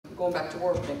going back to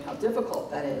work and how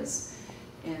difficult that is.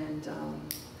 And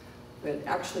but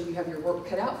actually you have your work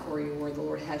cut out for you where the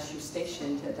Lord has you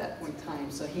stationed at that point in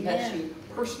time. So he has you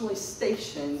personally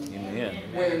stationed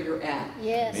where you're at.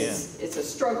 Yes. It's a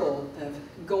struggle of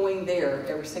going there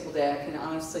every single day. I can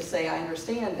honestly say I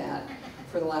understand that.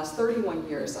 For the last 31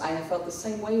 years, I have felt the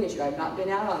same way as you. I've not been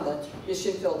out on the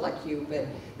mission field like you, but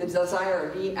the desire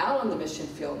of being out on the mission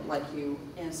field like you.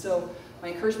 And so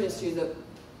my encouragement is to you that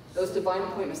those divine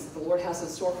appointments that the Lord has in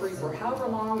store for you for however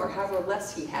long or however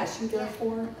less he has you there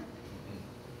for,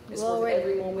 it's worth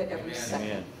every moment, every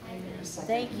second. Every second.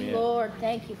 Thank you, Lord.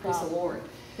 Thank you, Father. Praise the Lord.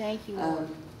 Thank you, Lord.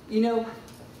 You know,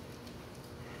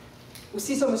 we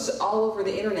see so much all over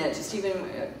the internet, just even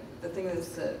the thing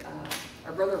that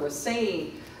our brother was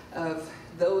saying of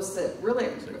those that really,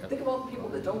 think of all the people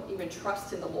that don't even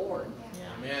trust in the Lord.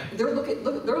 Yeah. They're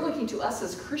looking to us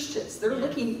as Christians. They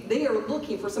are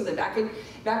looking for something. Back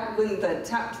when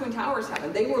the Twin Towers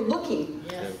happened, they were looking.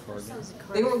 Yes.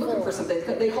 They were looking for something.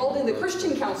 They called in the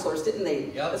Christian counselors, didn't they?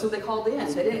 Yep. That's what they called in.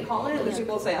 They didn't call in the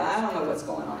people saying, I don't know what's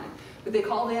going on. But they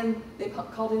called in. They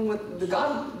called in with the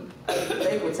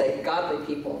they would say godly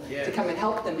people to come and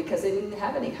help them because they didn't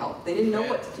have any help. They didn't know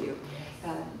what to do.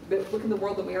 But look in the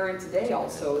world that we are in today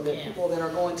also, the people that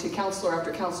are going to counselor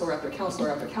after counselor after counselor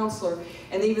after counselor,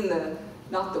 and even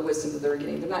not the wisdom that they're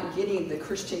getting. They're not getting the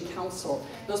Christian counsel.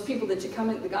 Those people that you come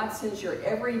in, that God sends your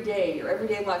everyday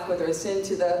life, whether it's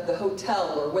into the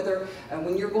hotel or whether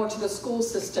when you're going to the school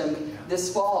system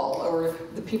this fall, or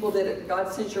the people that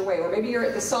God sends your way, or maybe you're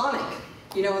at the Sonic,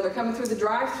 you know, and they're coming through the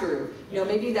drive-through. You know,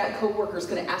 maybe that coworker is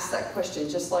going to ask that question,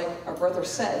 just like our brother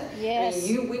said. Yes.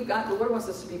 I mean, the Lord wants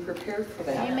us to be prepared for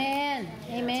that. Amen.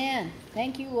 Amen.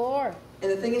 Thank you, Lord. And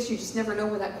the thing is, you just never know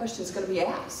when that question is going to be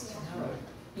asked.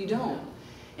 You don't.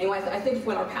 And I think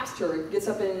when our pastor gets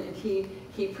up and he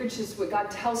preaches what God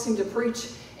tells him to preach,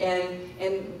 and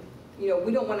you know,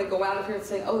 we don't want to go out of here and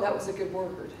say, oh, that was a good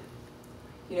word.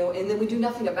 You know, and then we do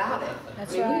nothing about it.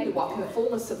 That's I mean, we right. need to walk in the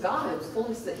fullness of God, the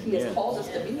fullness that he has called us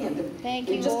to be in. Thank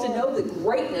you, and just Lord. to know the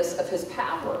greatness of his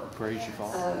power. Praise you,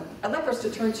 Father. I'd like us to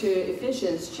turn to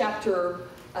Ephesians chapter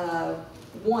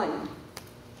 1.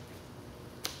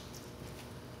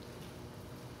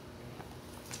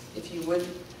 If you would.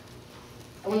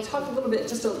 I want to talk a little bit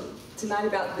just tonight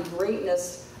about the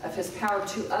greatness of his power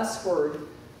to us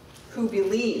who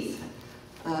believe.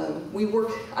 I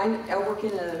work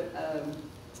in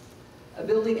a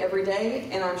building every day,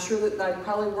 and I'm sure that I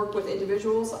probably work with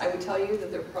individuals. I would tell you that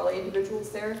there are probably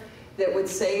individuals there that would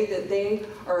say that they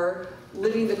are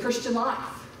living the Christian life.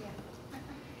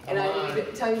 And I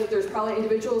would tell you that there's probably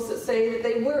individuals that say that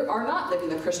they are not living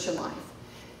the Christian life.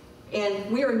 And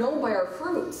we are known by our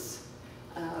fruits.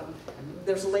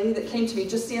 There's a lady that came to me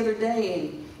just the other day,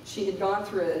 and she had gone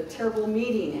through a terrible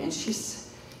meeting, and she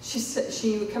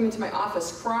would come into my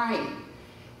office crying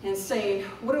and saying,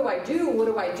 what do I do? What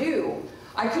do I do?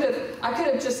 I could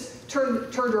have just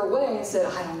turned her away and said,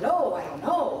 I don't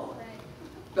know.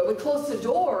 But we closed the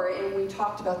door and we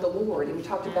talked about the Lord, and we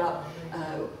talked about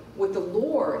what the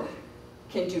Lord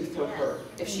can do through her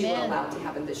if she will allow it to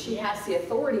happen. That she has the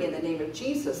authority in the name of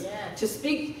Jesus to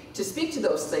speak to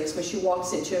those things when she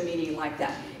walks into a meeting like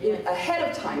that. Ahead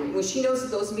of time, when she knows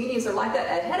that those meetings are like that,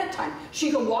 ahead of time,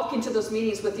 she can walk into those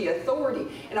meetings with the authority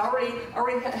and already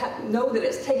know that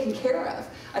it's taken care of.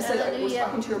 I said, I was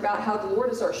talking to her about how the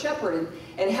Lord is our shepherd,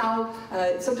 and how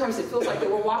sometimes it feels like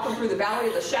that we're walking through the valley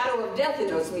of the shadow of death in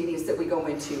those meetings that we go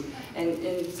into.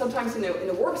 And sometimes in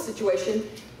a work situation,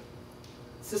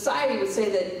 society would say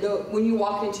that when you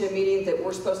walk into a meeting that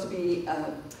we're supposed to be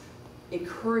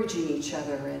encouraging each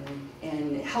other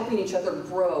and helping each other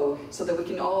grow so that we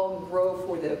can all grow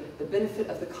for the benefit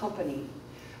of the company.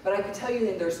 But I can tell you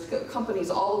that there's companies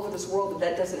all over this world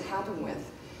that doesn't happen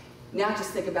with. Now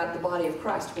just think about the body of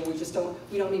Christ, where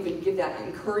we don't even give that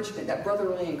encouragement, that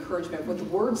brotherly encouragement, what the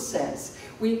Word says.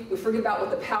 We forget about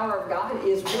what the power of God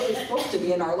is really supposed to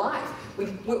be in our life.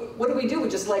 What do? We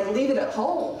just like leave it at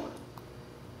home.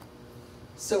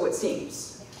 So it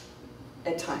seems,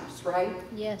 at times, right?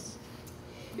 Yes.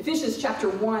 Ephesians chapter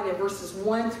 1 and verses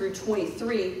 1 through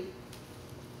 23.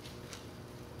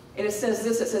 And it says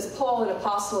this, it says, Paul, an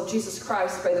apostle of Jesus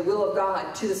Christ by the will of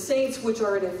God, to the saints which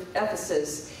are in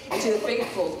Ephesus, and to the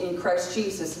faithful in Christ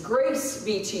Jesus, grace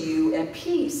be to you and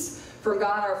peace from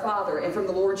God our Father and from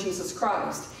the Lord Jesus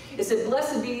Christ. It says,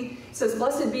 blessed be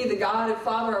the God and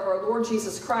Father of our Lord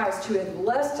Jesus Christ, who hath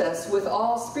blessed us with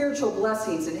all spiritual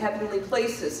blessings in heavenly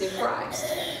places in Christ,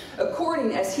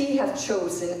 according as he hath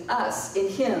chosen us in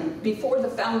him before the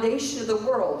foundation of the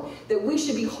world, that we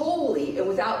should be holy and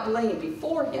without blame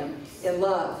before him in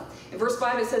love, In verse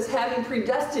 5 it says, having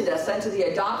predestined us unto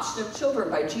the adoption of children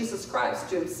by Jesus Christ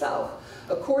to himself,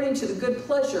 according to the good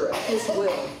pleasure of his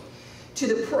will, to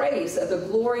the praise of the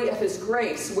glory of his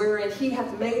grace, wherein he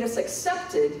hath made us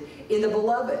accepted in the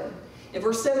beloved. In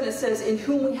verse 7 it says, in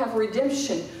whom we have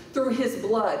redemption through his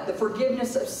blood, the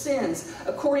forgiveness of sins,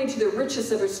 according to the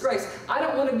riches of his grace. I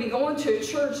don't want to be going to a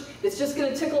church that's just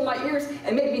going to tickle my ears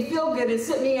and make me feel good and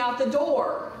send me out the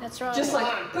door. That's right. Just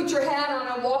like put your hat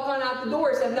on and walk on out the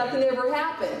door as if nothing ever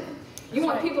happened. You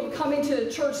want people to come into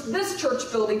the church, this church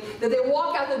building, that they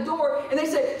walk out the door and they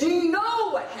say, do you know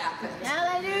what happened?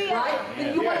 Hallelujah.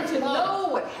 Right? You want them to know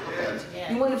what happened.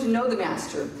 You want them to know the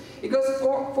Master. It goes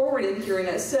forward in here and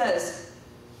it says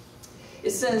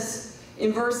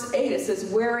in verse 8, it says,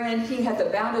 wherein he hath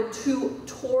abounded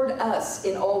toward us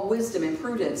in all wisdom and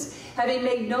prudence, having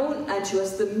made known unto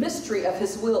us the mystery of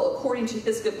his will, according to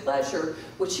his good pleasure,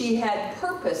 which he had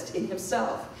purposed in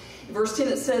himself. In verse 10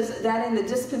 it says, that in the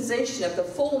dispensation of the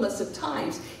fullness of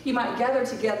times he might gather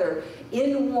together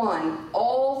in one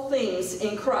all things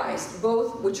in Christ,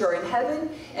 both which are in heaven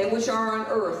and which are on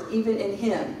earth, even in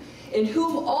him, in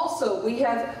whom also we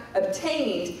have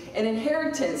obtained an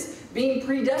inheritance, being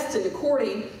predestined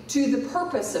according to the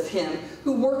purpose of him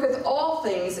who worketh all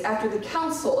things after the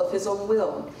counsel of his own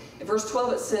will. In verse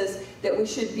 12 it says that we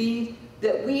should be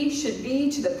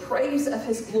to the praise of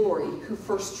his glory, who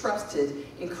first trusted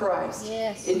in Christ,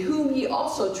 yes, in whom ye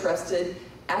also trusted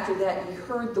after that ye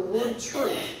heard the word of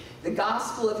truth, the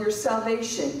gospel of your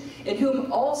salvation, in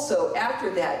whom also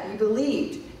after that ye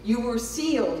believed, you were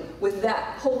sealed with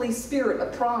that Holy Spirit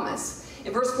of promise.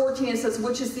 In verse 14 it says,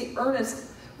 which is the earnest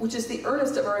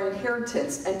of our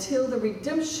inheritance, until the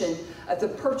redemption of the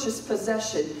purchased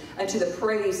possession, unto the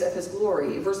praise of his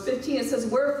glory. In verse 15 it says,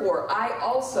 wherefore I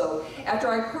also, after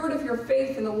I heard of your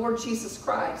faith in the Lord Jesus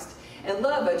Christ, and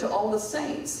love unto all the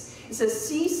saints, it says,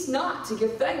 cease not to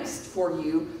give thanks for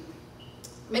you,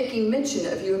 making mention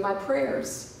of you in my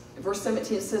prayers. In verse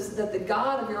 17 it says, that the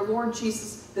God of our Lord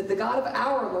Jesus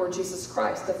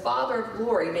Christ, the Father of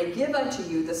glory, may give unto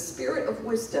you the spirit of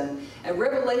wisdom and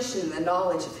revelation in the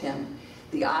knowledge of him,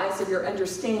 the eyes of your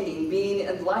understanding being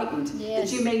enlightened,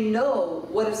 yes, that you may know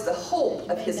what is the hope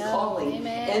of his calling,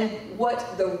 amen, and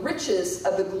what the riches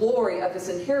of the glory of his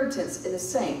inheritance in the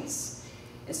saints.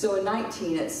 And so in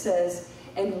 19 it says,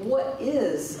 and what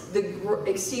is the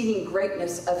exceeding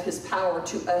greatness of his power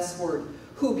to usward,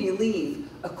 who believe,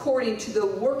 according to the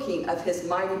working of his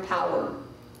mighty power,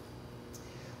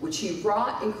 which he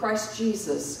wrought in Christ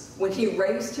Jesus, when he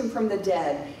raised him from the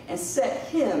dead, and set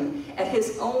him at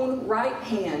his own right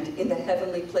hand in the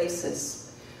heavenly places,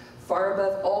 far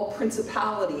above all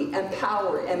principality and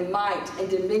power and might and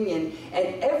dominion,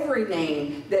 and every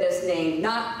name that is named,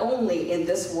 not only in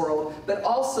this world, but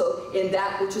also in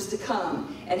that which is to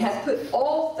come, and hath put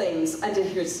all things under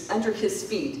his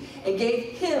feet, and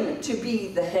gave him to be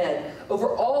the head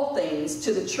over all things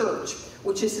to the church,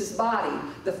 which is his body,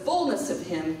 the fullness of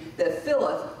him that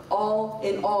filleth all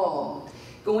in all.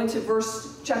 Go into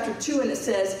chapter 2, and it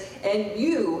says, and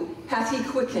you hath he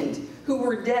quickened, who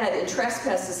were dead in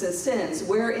trespasses and sins,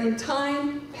 where in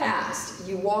time past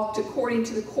you walked according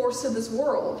to the course of this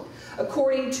world,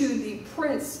 according to the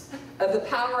prince of the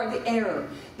power of the air,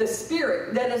 the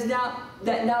spirit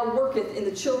that now worketh in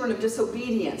the children of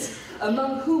disobedience,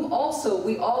 among whom also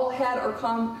we all had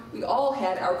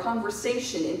our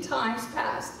conversation in times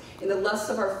past, in the lusts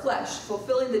of our flesh,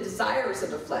 fulfilling the desires of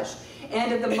the flesh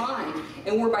and of the mind,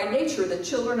 and were by nature the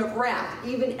children of wrath,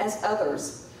 even as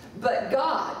others. But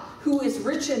God, who is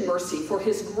rich in mercy, for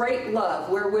his great love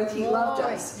wherewith he loved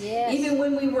us, yes, even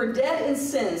when we were dead in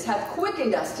sins, hath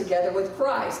quickened us together with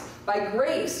Christ. By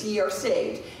grace ye are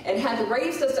saved, and hath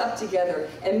raised us up together,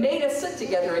 and made us sit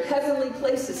together in heavenly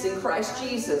places in Christ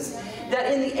Jesus,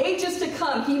 that in the ages to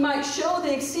come he might show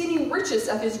the exceeding riches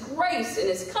of his grace and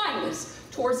his kindness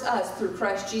towards us through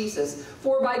Christ Jesus.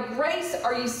 For by grace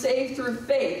are ye saved through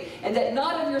faith, and that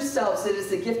not of yourselves, it is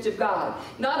the gift of God,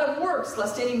 not of works,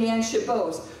 lest any man should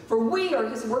boast. For we are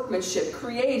his workmanship,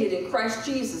 created in Christ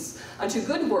Jesus unto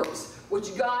good works,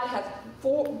 which God hath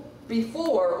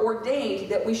before ordained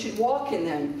that we should walk in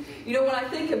them. You know, when I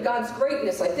think of God's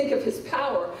greatness, I think of his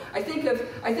power. I think of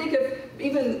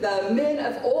even the men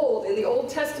of old in the Old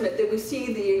Testament that we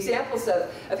see the examples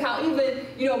of how even,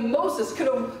 you know, Moses could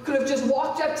have just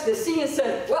walked up to the sea and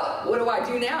said, well, what do I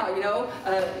do now? You know,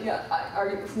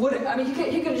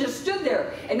 he could have just stood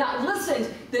there and not listened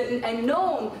and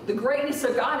known the greatness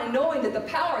of God and knowing that the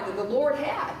power that the Lord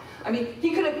had. I mean,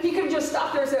 he could have just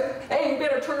stopped there and said, hey, we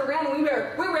better turn around and we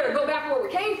better go back where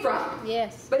we came from.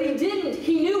 Yes. But he didn't.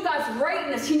 He knew God's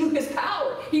greatness. He knew his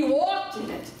power. He walked in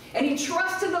it. And he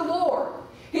trusted the Lord.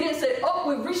 He didn't say, oh,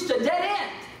 we've reached a dead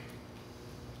end.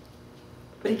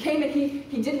 But he came and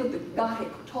he did what God had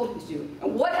told him to do.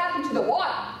 And what happened to the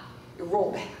water? It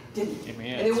rolled back, didn't it?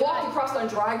 Amen. And they walked across on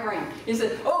dry ground. He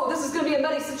said, oh, this is going to be a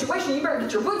muddy situation. You better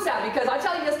get your boots out because I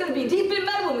tell you, it's going to be deep in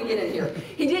mud when we get in here.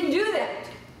 He didn't do that.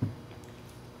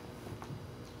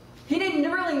 He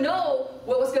didn't really know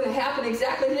what was going to happen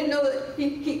exactly. He didn't know that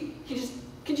he just,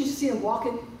 could you just see him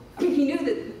walking? I mean, he knew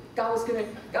that God was going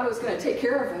to take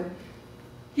care of him.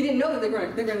 He didn't know that they're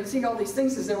going to see all these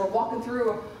things as they were walking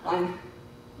through on,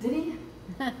 did he?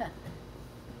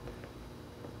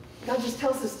 God just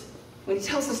tells us, when he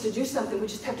tells us to do something, we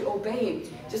just have to obey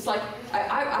him. Just like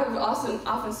I've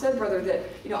often said, brother, that,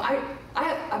 you know,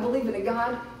 I believe in a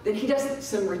God that he does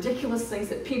some ridiculous things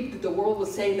that the world would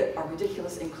say that are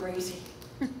ridiculous and crazy.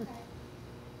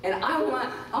 And I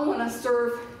want to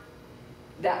serve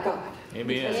that God. Amen.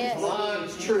 Because Yes. his word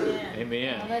is true.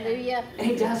 Amen. Hallelujah. And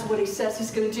he does what he says he's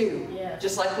going to do. Yeah.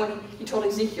 Just like when he told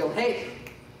Ezekiel, hey,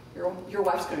 your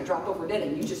wife's going to drop over dead,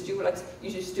 and you just do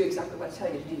exactly what I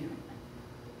tell you to do.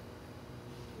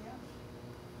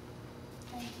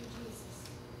 Thank you, Jesus.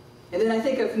 And then I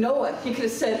think of Noah. He could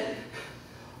have said,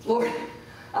 Lord,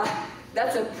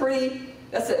 that's a pretty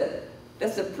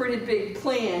big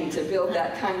plan to build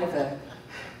that kind of a.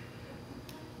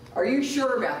 Are you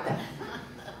sure about that?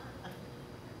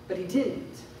 But he didn't.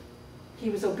 He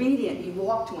was obedient. He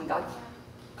walked when God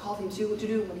called him to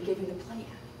do when he gave him the plan.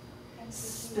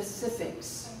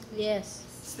 Specifics. Yes.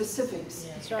 Specifics.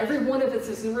 That's right. Every one of us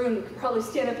in the room could probably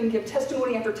stand up and give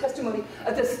testimony after testimony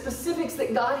of the specifics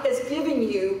that God has given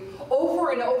you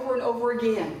over and over and over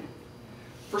again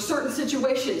for certain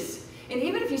situations. And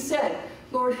even if you said,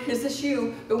 Lord, is this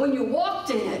you? But when you walked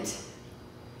in it,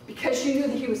 because you knew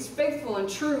that he was faithful and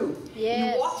true,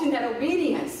 Yes. you walked in that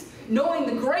obedience, knowing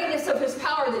the greatness of his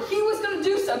power, that he was going to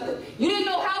do something. You didn't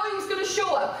know how he was going to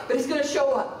show up, but he's going to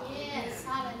show up. Yes,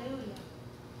 hallelujah.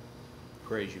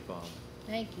 Praise you, Father.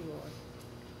 Thank you, Lord.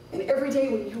 And every day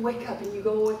when you wake up and you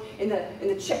go in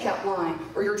the checkout line,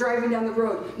 or you're driving down the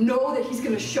road, know that he's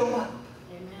going to show up.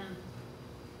 Amen.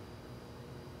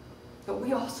 But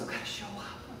we also got to show up.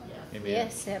 Yes. Amen.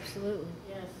 Yes, absolutely.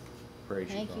 Yes. Praise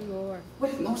you, Thank Father. you, Lord.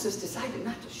 What if Moses decided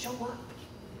not to show up?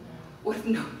 What if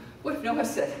Noah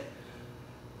said,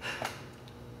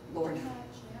 Lord,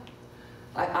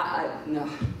 no.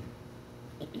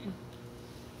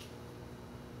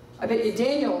 I bet you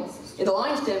Daniel in the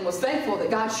lion's den was thankful that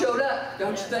God showed up,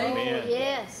 don't you think? Amen. Oh,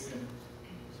 yes.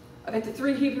 I bet the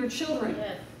 3 Hebrew children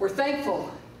Yes. were thankful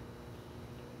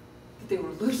that they were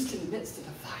loosed in the midst of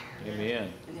the fire.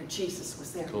 Amen. And their Jesus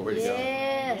was there. Glory to God.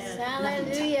 Yes. Yes. Nothing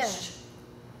Hallelujah. touched.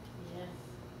 Yes.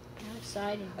 How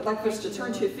exciting. I'd like for us to Thank you,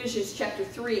 turn to Lord. Ephesians chapter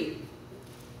 3.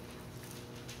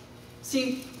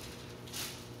 See,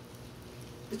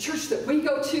 the church that we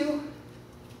go to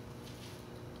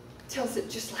tells it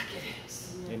just like it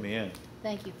is. Amen.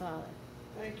 Thank you, Father.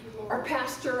 Our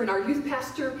pastor and our youth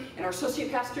pastor and our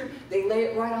associate pastor, they lay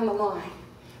it right on the line.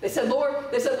 They said, Lord,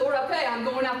 okay, I'm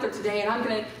going out there today, and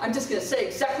I'm just going to say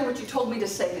exactly what you told me to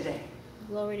say today.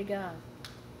 Glory to God.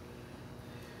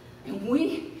 And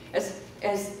we, as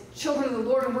children of the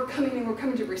Lord, and we're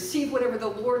coming to receive whatever the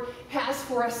Lord has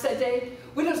for us that day,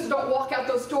 we just don't walk out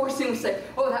those doors and we say,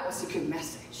 oh, that was a good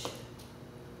message.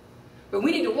 But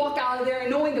we need to walk out of there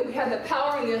knowing that we have the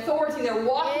power and the authority, and they're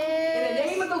walking in the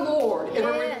name of the Lord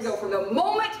everywhere we go. From the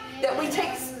moment that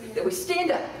we stand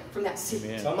up from that seat,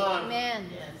 Amen. Come on. Amen.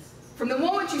 Yes. from the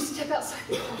moment you step outside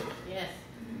the door, Yes.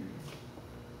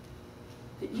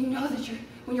 that you know that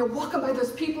when you're walking by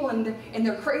those people and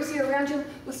they're crazy around you,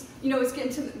 it's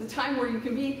getting to the time where you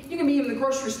can be in the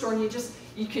grocery store and you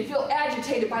can feel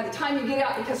agitated by the time you get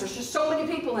out because there's just so many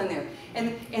people in there.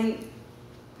 And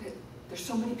there's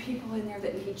so many people in there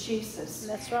that need Jesus.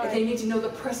 That's right. And they need to know the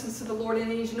presence of the Lord, and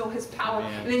they need to know his power,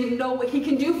 Amen. and they need to know what he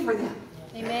can do for them.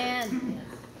 Amen.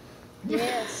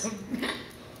 Yes.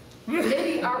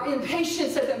 Maybe our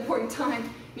impatience at that point in time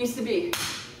needs to be,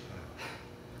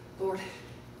 Lord,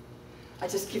 I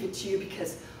just give it to you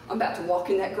because I'm about to walk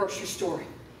in that grocery store.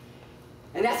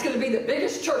 And that's going to be the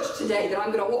biggest church today that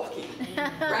I'm going to walk in.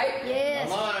 Right? Yes.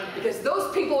 Come on. Because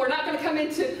those people are not going to come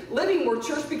into Living Word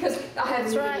Church because I haven't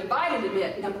That's even right. invited them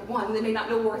yet, number one. They may not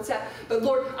know where it's at. But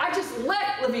Lord, I just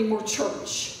let Living Word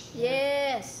Church,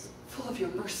 Yes. full of your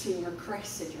mercy and your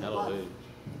grace and your Hallelujah. love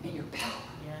and your power.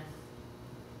 Yes.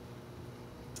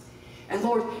 And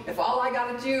Lord, if all I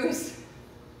got to do is,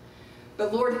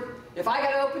 but Lord, if I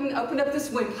got to open up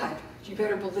this windpipe, you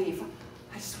better believe,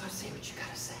 I just want to say what you got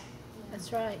to say.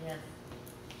 That's right. Yes.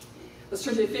 Let's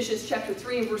turn to Ephesians chapter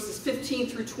 3 and verses 15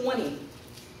 through 20.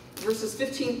 Verses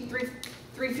 15 through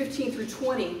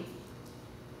 20.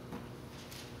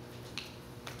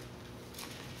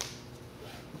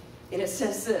 And it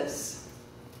says this.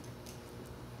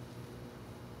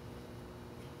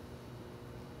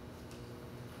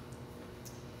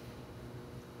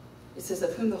 It says,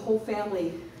 of whom the whole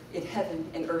family in heaven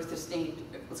and earth is named.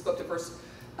 Let's go up to verse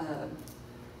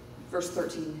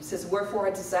 13. It says, wherefore I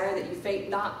desire that you faint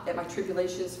not at my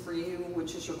tribulations for you,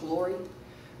 which is your glory.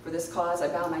 For this cause I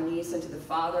bow my knees unto the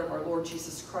Father of our Lord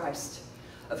Jesus Christ,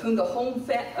 of whom the whole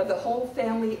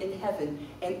family in heaven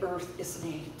and earth is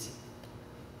named.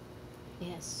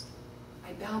 Yes.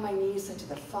 I bow my knees unto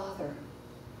the Father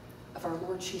of our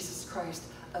Lord Jesus Christ,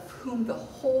 of whom the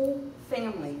whole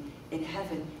family in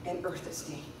heaven and earth is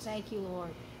named. Thank you, Lord.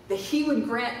 That he would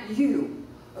grant you,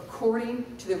 according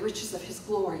to the riches of his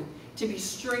glory, to be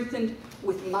strengthened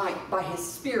with might by his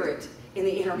Spirit in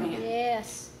the inner man.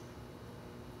 Yes.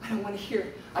 I don't want to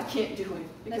hear, I can't do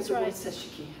it, because That's the Lord right. says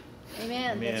you can.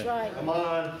 Amen. Amen. That's right. Come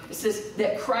on. It says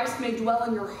that Christ may dwell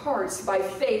in your hearts by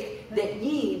faith, that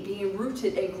ye, being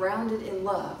rooted and grounded in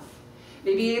love,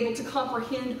 may be able to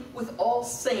comprehend with all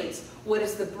saints what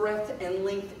is the breadth and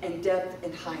length and depth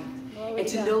and height, Glory and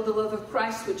to to God. know the love of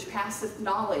Christ which passeth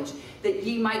knowledge, that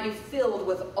ye might be filled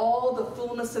with all the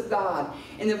fullness of God.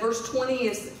 And then verse 20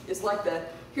 is like the,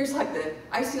 here's like the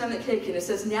icing on the cake, and it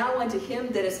says, now unto him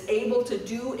that is able to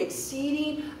do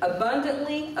exceeding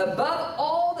abundantly above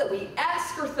all that we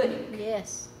ask or think,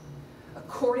 Yes.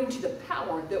 according to the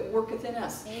power that worketh in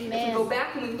us. Amen. If we go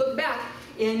back and we look back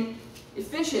in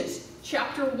Ephesians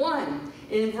chapter 1,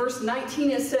 in verse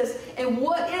 19 it says, and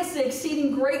what is the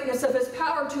exceeding greatness of his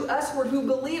power to usward who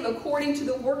believe, according to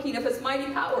the working of his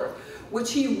mighty power,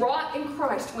 which he wrought in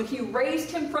Christ when he raised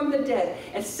him from the dead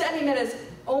and set him at his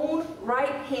own right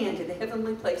hand in the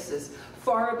heavenly places,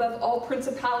 far above all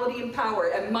principality and power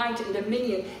and might and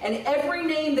dominion and every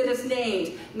name that is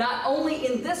named, not only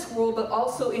in this world but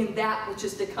also in that which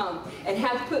is to come, and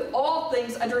hath put all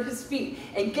things under his feet,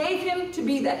 and gave him to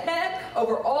be the head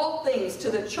over all things to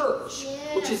the church,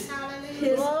 which is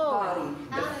his body,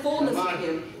 the fullness of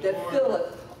him that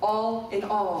filleth all in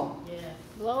all. Yes.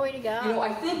 Glory to God. You know,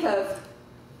 I think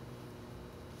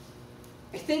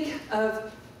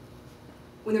of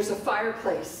when there's a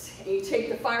fireplace, and you take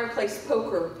the fireplace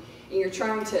poker, and you're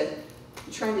trying to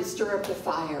stir up the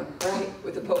fire, right,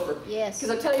 with the poker. Yes.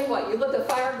 Because I'll tell you what, you let the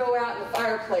fire go out in the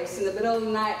fireplace in the middle of the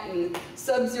night in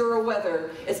sub-zero weather,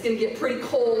 it's going to get pretty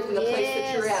cold in the place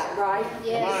that you're at, right?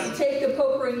 Yes. You take the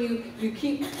poker and you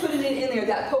keep putting it in there,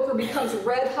 that poker becomes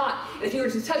red hot. And if you were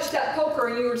to touch that poker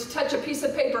and you were to touch a piece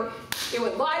of paper, it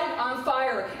would light it on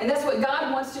fire. And that's what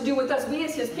God wants to do with us. We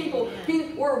as his people,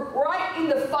 we're right in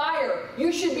the fire.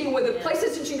 You should be with the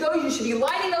places that you go, you should be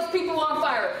lighting those people on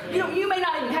fire. You may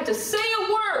not even have to say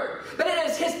a word, but it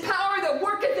is his power that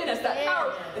worketh in us, that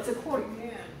power that's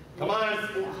according. Come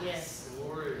on. Yes.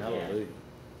 Hallelujah.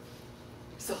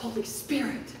 It's the Holy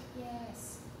Spirit.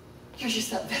 Yes. You're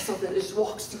just that vessel that just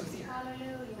walks through there.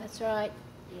 Hallelujah. That's right.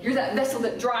 You're that vessel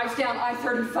that drives down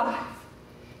I-35.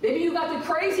 Maybe you got the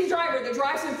crazy driver that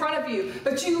drives in front of you,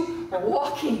 but you are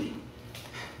walking.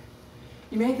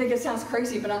 You may think it sounds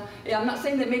crazy, but I'm not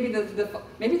saying that maybe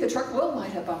the truck will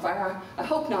light up on fire. I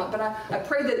hope not, but I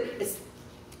pray that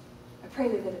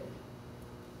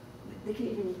they can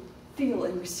even feel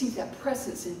and receive that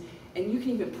presence, and you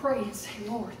can even pray and say,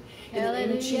 Lord, in the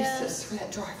name of Jesus, for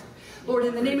that driver. Lord,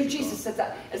 in the name of Jesus, as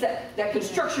that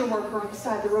construction worker on the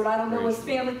side of the road, I don't know his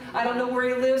family, I don't know where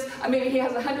he lives, maybe he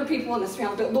has 100 people in his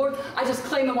family, but Lord, I just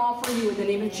claim them all for you in the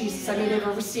name of Jesus. I may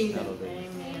never receive them.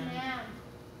 Amen.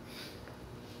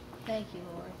 Thank you,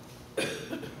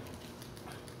 Lord.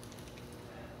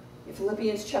 In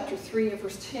Philippians chapter 3 and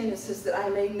verse 10, it says that I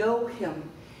may know him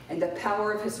and the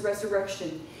power of his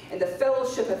resurrection and the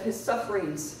fellowship of his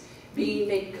sufferings, being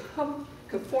made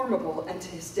conformable unto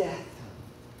his death.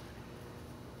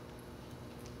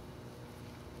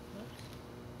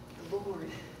 The Lord,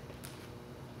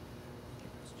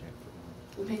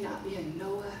 we may not be a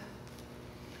Noah,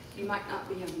 you might not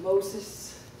be a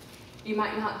Moses, you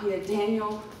might not be a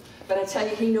Daniel, but I tell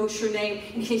you, he knows your name,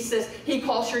 and he says, he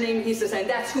calls your name, and he says, and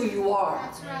that's who you are.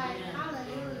 That's right.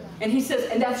 Hallelujah. And he says,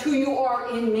 and that's who you are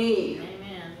in me.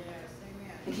 Amen.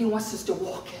 And he wants us to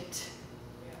walk it.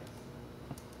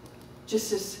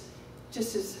 Just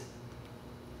as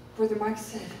Brother Mike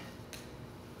said,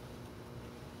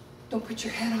 don't put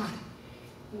your head on.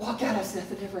 Walk out as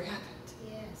nothing ever happened.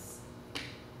 Yes.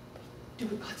 Do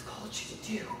what God's called you to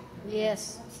do.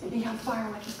 Yes. And be on fire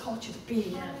like he's called you to be.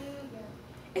 Hallelujah.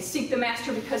 And seek the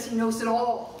Master because he knows it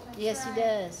all. Yes, he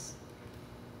does.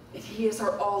 And he is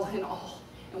our all in all.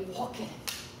 And walk in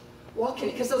it. Walk in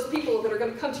it. Because those people that are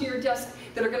going to come to your desk,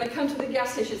 that are going to come to the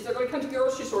gas stations, they're going to come to the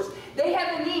grocery stores. They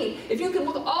have a need. If you can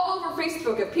look all over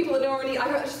Facebook at people that don't need,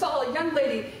 I saw a young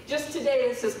lady just today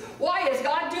that says, why is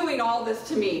God doing all this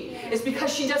to me? It's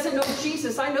because she doesn't know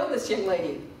Jesus. I know this young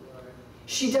lady.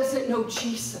 She doesn't know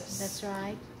Jesus. That's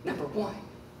right. Number one.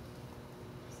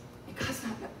 And God's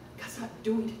not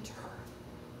doing it to her.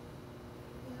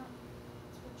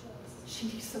 She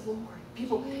needs the Lord.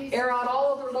 People air out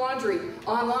all of their laundry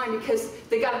online because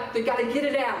they got to get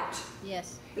it out.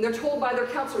 Yes. And they're told by their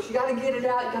counselors, you got to get it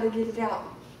out, you got to get it out.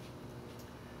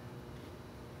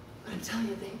 But I'm telling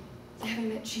you, they haven't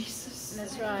met Jesus.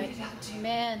 That's They gotta right. get it out too.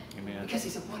 Amen. Amen. Because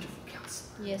He's a wonderful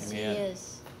counselor. Yes, Amen. He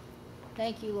is.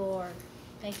 Thank you, Lord.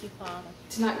 Thank you, Father.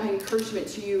 Tonight, my encouragement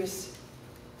to you is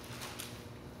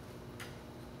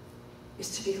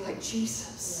to be like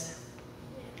Jesus.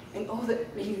 And oh,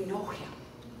 that may you know Him.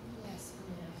 Yes.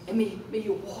 And may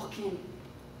you walk in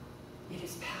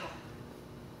His power.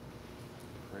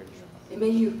 Praise you. And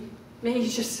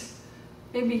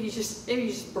maybe you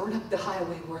just burn up the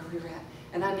highway wherever you're at.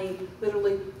 And I mean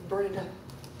literally burn it up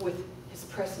with His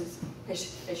presence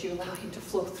as you allow Him to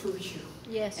flow through you.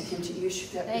 Yes. And Him to use you.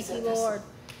 Thank you, vessel. Lord.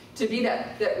 To be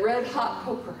that red hot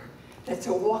poker that's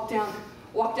to walk down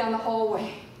the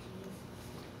hallway.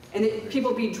 And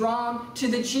people be drawn to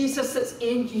the Jesus that's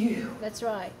in you. That's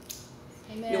right.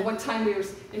 Amen. You know, one time and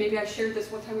maybe I shared this,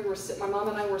 one time my mom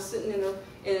and I were sitting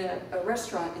in a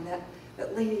restaurant, and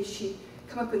that lady, she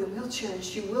come up in the wheelchair, and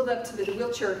she wheeled up to the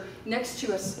wheelchair next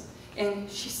to us,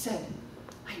 and she said,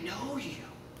 I know you.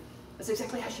 That's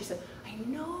exactly how she said, I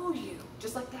know you,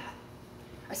 just like that.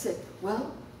 I said,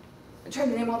 well, I tried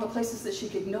to name all the places that she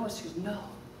could know us. She goes, no,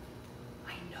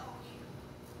 I know you.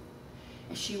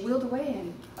 And she wheeled away,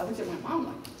 and I looked at my mom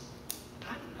like,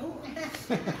 I don't know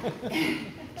her. And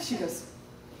she goes,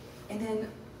 and then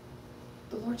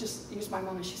the Lord just used my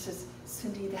mom, and she says,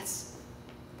 Cindy,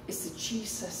 it's the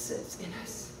Jesus that's in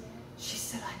us. She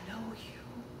said, I know you.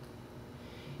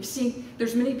 You see,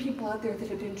 there's many people out there that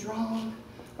have been drawn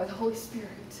by the Holy Spirit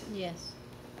Yes.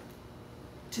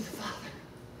 to the Father.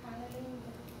 Hallelujah.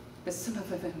 But some of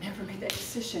them have never made that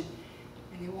decision,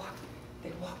 and they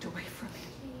walked away from Him.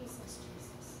 Jesus,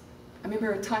 Jesus. I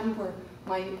remember a time where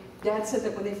my dad said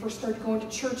that when they first started going to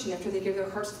church, and after they gave their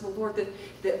hearts to the Lord,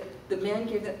 that the man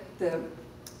gave the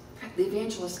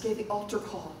evangelist gave the altar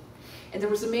call. And there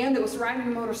was a man that was riding a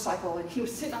motorcycle, and he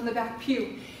was sitting on the back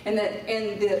pew, and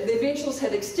the evangelist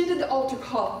had extended the altar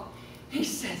call. He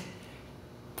said,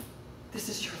 this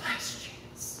is your last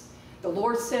chance. The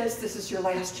Lord says this is your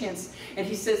last chance. And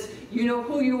He says, you know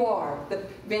who you are. The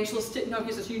evangelist didn't know.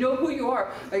 He says, you know who you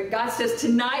are. But God says,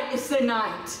 tonight is the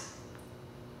night.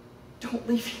 Don't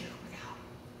leave here without.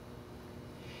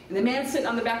 And the man sitting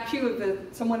on the back pew of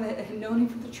someone that had known him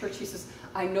from the church, he says,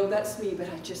 I know that's me, but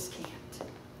I just can't.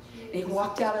 And he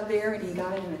walked out of there, and he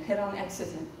got in a head-on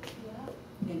accident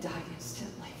and died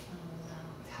instantly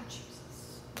without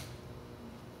Jesus.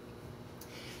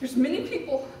 There's many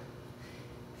people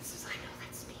that says, I know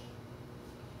that's me,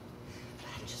 but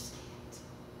I just can't.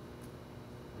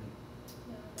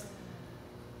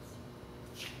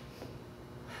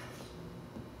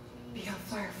 Be on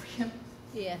fire for Him.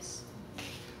 Yes.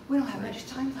 We don't have much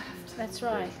time left. That's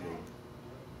right.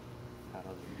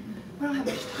 We don't have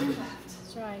much time left.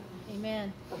 That's right.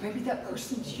 Amen. Or maybe that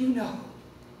person you know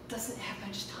doesn't have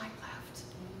much time left.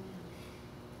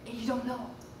 And you don't know.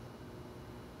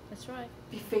 That's right.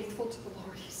 Be faithful to the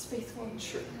Lord. He's faithful and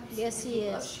true. Yes, He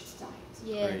loves is. you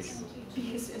tonight. Yes. Be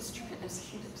His instrument as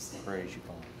He lives in. Praise you,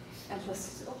 Father. And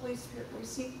listen to the Holy Spirit.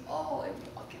 Receive all and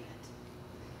walk in it.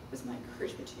 This is my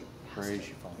encouragement to you, Pastor. Praise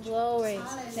you, Father. Glory.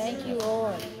 Thank you,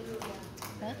 Lord.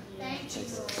 Huh? Thank you,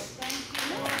 Lord. Thank you,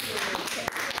 Lord.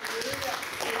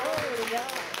 Glory to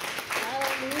God.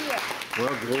 Hallelujah.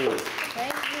 Well, glory.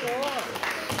 Thank you, Lord.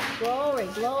 Glory,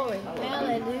 glory.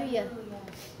 Hallelujah.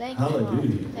 Thank you, Lord.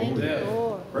 Hallelujah. Thank you,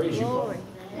 Lord. Praise you, Glory.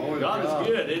 God is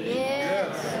good, isn't He?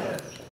 Yes.